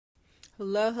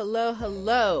Hello, hello,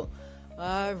 hello.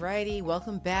 Alrighty,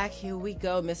 welcome back. Here we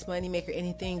go, Miss Moneymaker,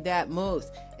 anything that moves.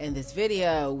 In this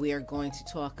video, we are going to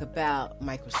talk about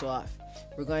Microsoft.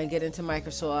 We're going to get into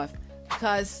Microsoft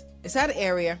because it's that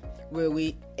area where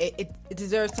it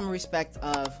deserves some respect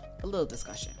of a little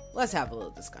discussion. Let's have a little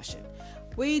discussion.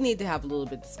 We need to have a little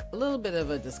bit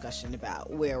of a discussion about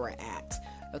where we're at.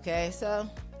 Okay, so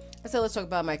let's talk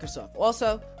about Microsoft.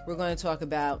 Also, we're going to talk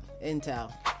about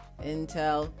Intel,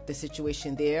 the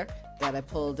situation there that I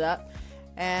pulled up,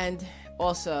 and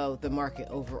also the market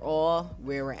overall,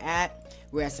 where we're at.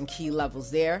 We're at some key levels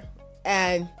there,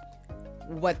 and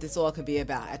what this all could be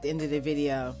about. At the end of the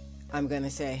video, I'm going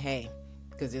to say, hey,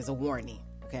 because there's a warning.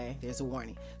 Okay, there's a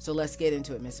warning. So let's get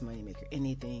into it, Miss Moneymaker.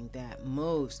 Anything that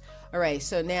moves. All right,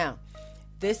 so now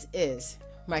this is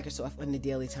Microsoft on the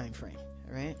daily time frame.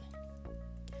 All right.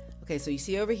 Okay, so you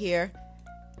see over here,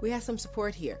 we have some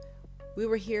support here. We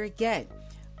were here again.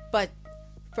 But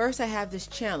first I have this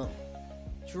channel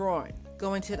drawn,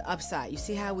 going to the upside. You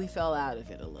see how we fell out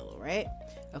of it a little, right?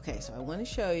 Okay, so I want to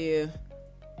show you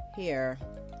here,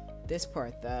 this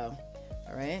part though.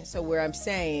 All right, so where I'm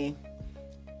saying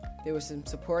there was some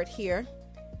support here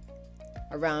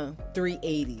around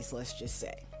 380s, let's just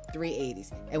say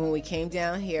 380s. And when we came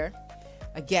down here,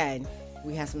 again,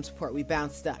 we had some support. We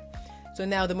bounced up. So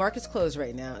now the market's closed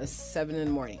right now. It's 7 in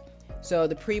the morning. So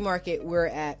the pre-market, we're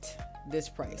at this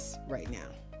price right now.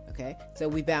 Okay, so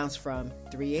we bounced from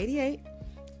 388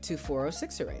 to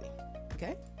 406 already.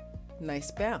 Okay, nice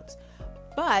bounce.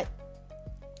 But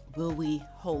will we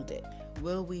hold it?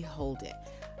 Will we hold it?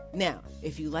 Now,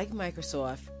 if you like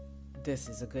Microsoft, this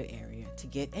is a good area to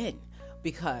get in,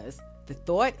 because the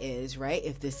thought is, right,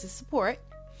 if this is support,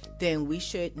 then we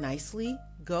should nicely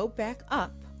go back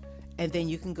up, and then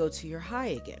you can go to your high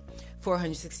again,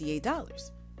 $468.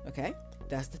 Okay,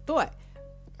 that's the thought.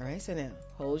 All right, so now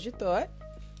hold your thought.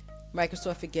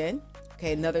 Microsoft again.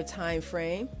 Okay, another time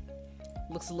frame.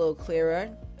 Looks a little clearer,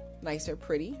 nicer,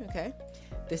 pretty. Okay,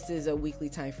 this is a weekly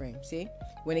time frame. See,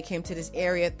 when it came to this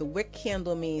area, the wick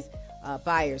candle means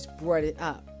buyers brought it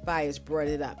up. Buyers brought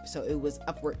it up, so it was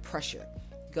upward pressure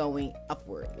going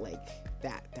upward, like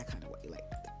that kind of way. Like,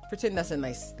 pretend that's a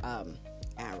nice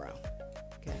arrow.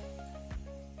 Okay,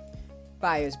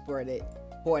 buyers brought it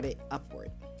upward.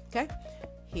 Okay,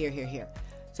 here.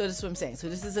 So this is what I'm saying. So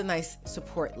this is a nice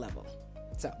support level.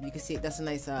 So you can see it. That's a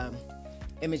nice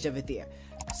image of it there.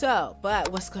 So, but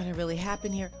what's going to really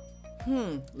happen here?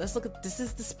 Let's look at, this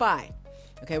is the SPY.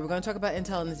 Okay, we're going to talk about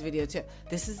Intel in this video too.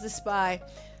 This is the SPY.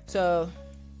 So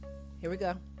here we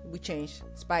go. We changed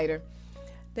spider.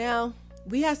 Now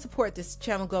we have support, this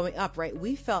channel going up, right?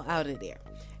 We fell out of there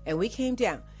and we came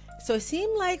down. So it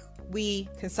seemed like we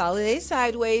consolidated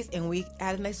sideways and we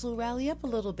had a nice little rally up a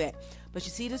little bit. But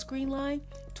you see this green line?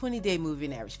 20-day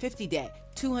moving average, 50-day,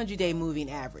 200-day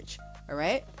moving average. All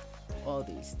right? All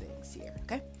these things here,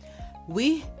 okay?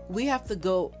 We have to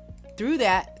go through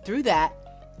that,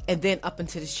 and then up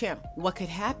into this channel. What could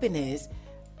happen is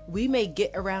we may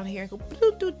get around here and go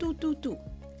doo.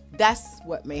 That's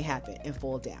what may happen and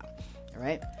fall down. All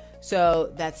right?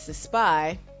 So that's the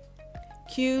SPY.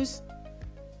 Qs,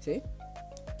 see?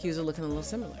 Qs are looking a little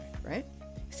similar, right?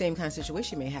 Same kind of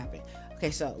situation may happen. Okay,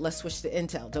 so let's switch to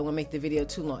Intel. Don't want to make the video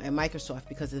too long. And Microsoft,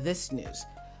 because of this news.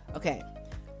 Okay,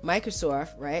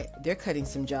 Microsoft, right? They're cutting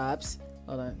some jobs.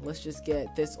 Hold on, let's just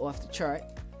get this off the chart.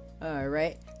 All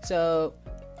right, so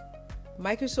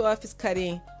Microsoft is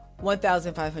cutting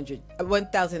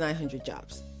 1,900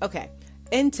 jobs. Okay,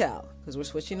 Intel, because we're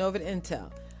switching over to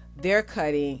Intel, they're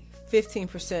cutting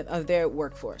 15% of their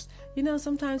workforce. You know,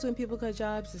 sometimes when people cut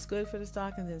jobs, it's good for the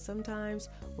stock, and then sometimes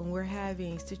when we're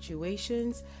having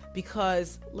situations,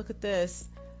 because look at this,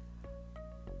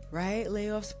 right?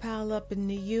 Layoffs pile up in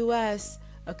the U.S.,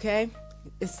 okay?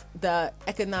 It's the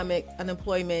economic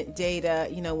unemployment data.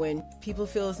 You know, when people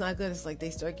feel it's not good, it's like they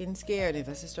start getting scared.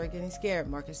 Investors start getting scared.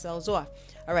 Market sells off.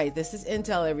 All right, this is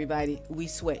Intel, everybody. We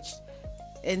switched.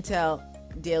 Intel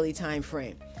daily time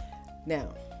frame.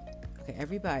 Now, okay,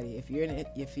 everybody, if you're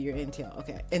Intel,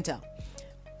 okay, Intel.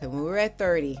 Okay, when we were at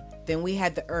 30, then we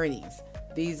had the earnings.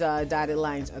 These dotted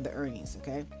lines are the earnings.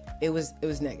 Okay, it was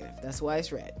negative. That's why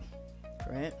it's red,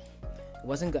 right? It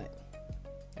wasn't good.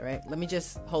 All right, let me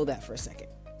just hold that for a second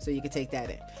so you can take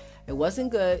that in. It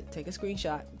wasn't good. Take a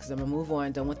screenshot because I'm gonna move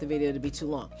on. Don't want the video to be too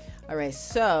long. All right,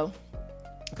 so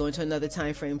go into another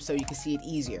time frame so you can see it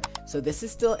easier. So this is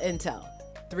still Intel,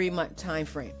 3-month time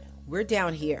frame. We're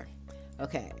down here.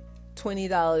 Okay,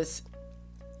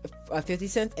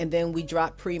 $20.50, and then we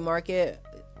dropped pre-market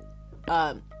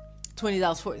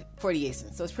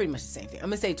 $20.48. So it's pretty much the same thing. I'm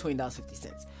gonna say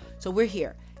 $20.50. So we're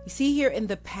here. You see here in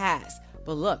the past,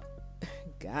 but look,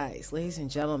 Guys, ladies and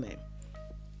gentlemen,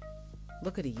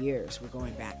 look at the years we're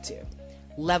going back to.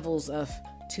 Levels of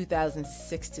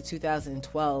 2006 to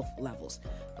 2012 levels.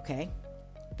 Okay,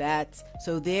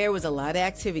 so there was a lot of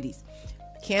activities.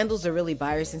 Candles are really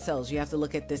buyers and sellers. You have to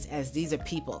look at this as these are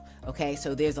people. Okay,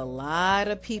 so there's a lot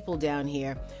of people down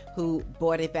here who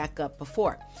bought it back up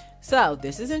before. So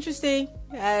this is interesting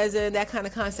as in that kind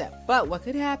of concept. But what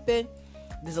could happen?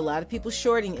 There's a lot of people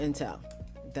shorting Intel.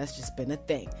 That's just been a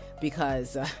thing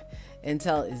because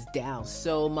Intel is down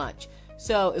so much.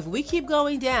 So if we keep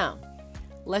going down,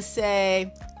 let's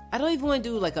say, I don't even want to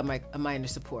do like a minor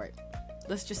support.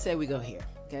 Let's just say we go here.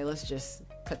 Okay, let's just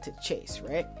cut to the chase,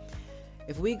 right?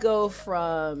 If we go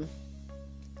from,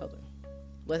 hold on,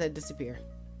 let that disappear.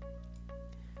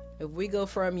 If we go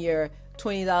from your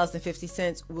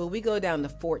 $20.50, will we go down to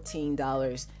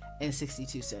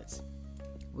 $14.62?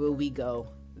 Will we go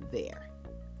there,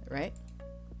 right?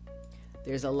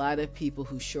 There's a lot of people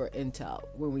who short Intel.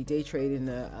 When we day trade in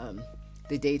the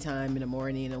daytime, in the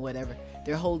morning, or whatever,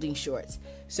 they're holding shorts.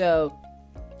 So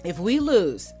if we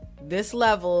lose this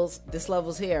levels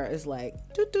here is like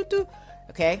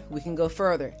okay, we can go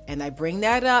further. And I bring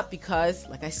that up because,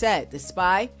 like I said, the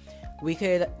SPY, we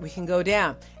can go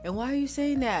down. And why are you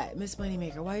saying that, Miss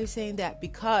Moneymaker? Why are you saying that?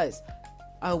 Because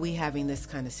are we having this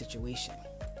kind of situation?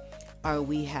 Are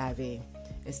we having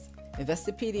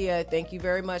Investopedia? Thank you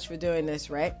very much for doing this,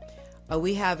 right? Are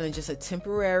we having just a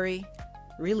temporary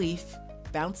relief,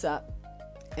 bounce up,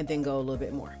 and then go a little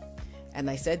bit more? And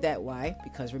I said that why?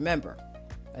 Because remember,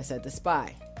 I said the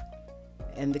SPY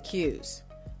and the Qs.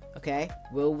 Okay,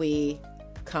 will we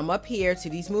come up here to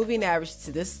these moving averages,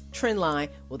 to this trend line?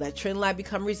 Will that trend line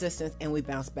become resistance and we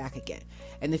bounce back again?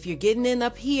 And if you're getting in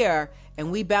up here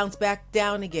and we bounce back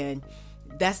down again,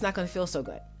 that's not going to feel so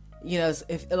good. You know,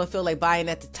 if it'll feel like buying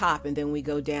at the top and then we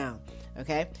go down.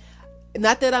 Okay,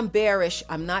 not that I'm bearish.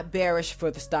 I'm not bearish for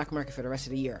the stock market for the rest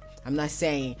of the year. I'm not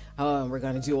saying, oh, we're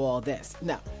going to do all this.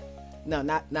 No,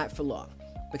 not for long.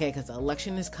 Okay, because the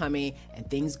election is coming and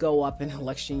things go up in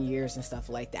election years and stuff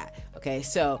like that. Okay,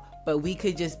 so, but we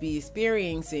could just be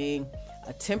experiencing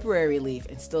a temporary relief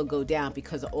and still go down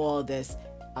because of all this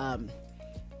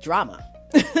drama,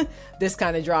 this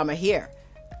kind of drama here.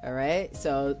 All right,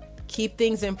 so keep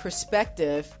things in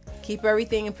perspective, keep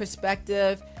everything in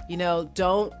perspective. You know,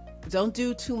 don't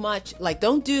do too much. Like,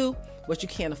 don't do what you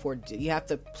can't afford to do. You have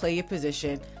to play your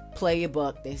position, play your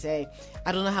book. They say,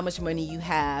 I don't know how much money you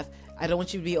have. I don't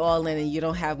want you to be all in and you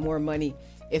don't have more money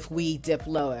if we dip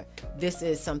lower. This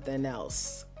is something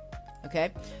else.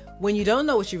 Okay? When you don't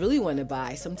know what you really want to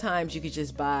buy, sometimes you could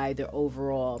just buy the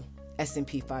overall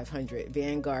S&P 500.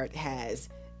 Vanguard has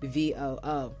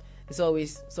VOO. It's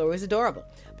always adorable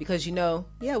because, you know,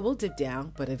 yeah, we'll dip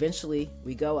down, but eventually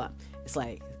we go up. It's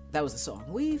like, that was a song.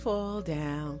 We fall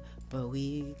down, but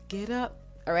we get up.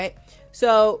 All right?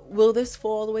 So will this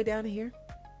fall all the way down to here?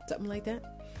 Something like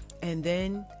that? And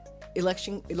then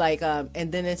election,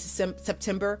 and then into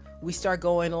September, we start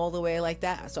going all the way like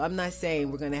that. So I'm not saying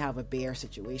we're going to have a bear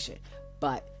situation,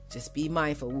 but just be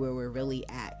mindful where we're really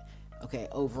at, okay,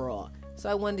 overall. So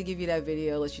I wanted to give you that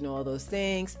video, let you know all those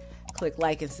things. Click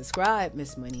like and subscribe,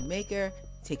 Miss Moneymaker.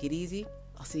 Take it easy.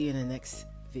 I'll see you in the next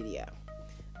video.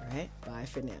 All right, bye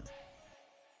for now.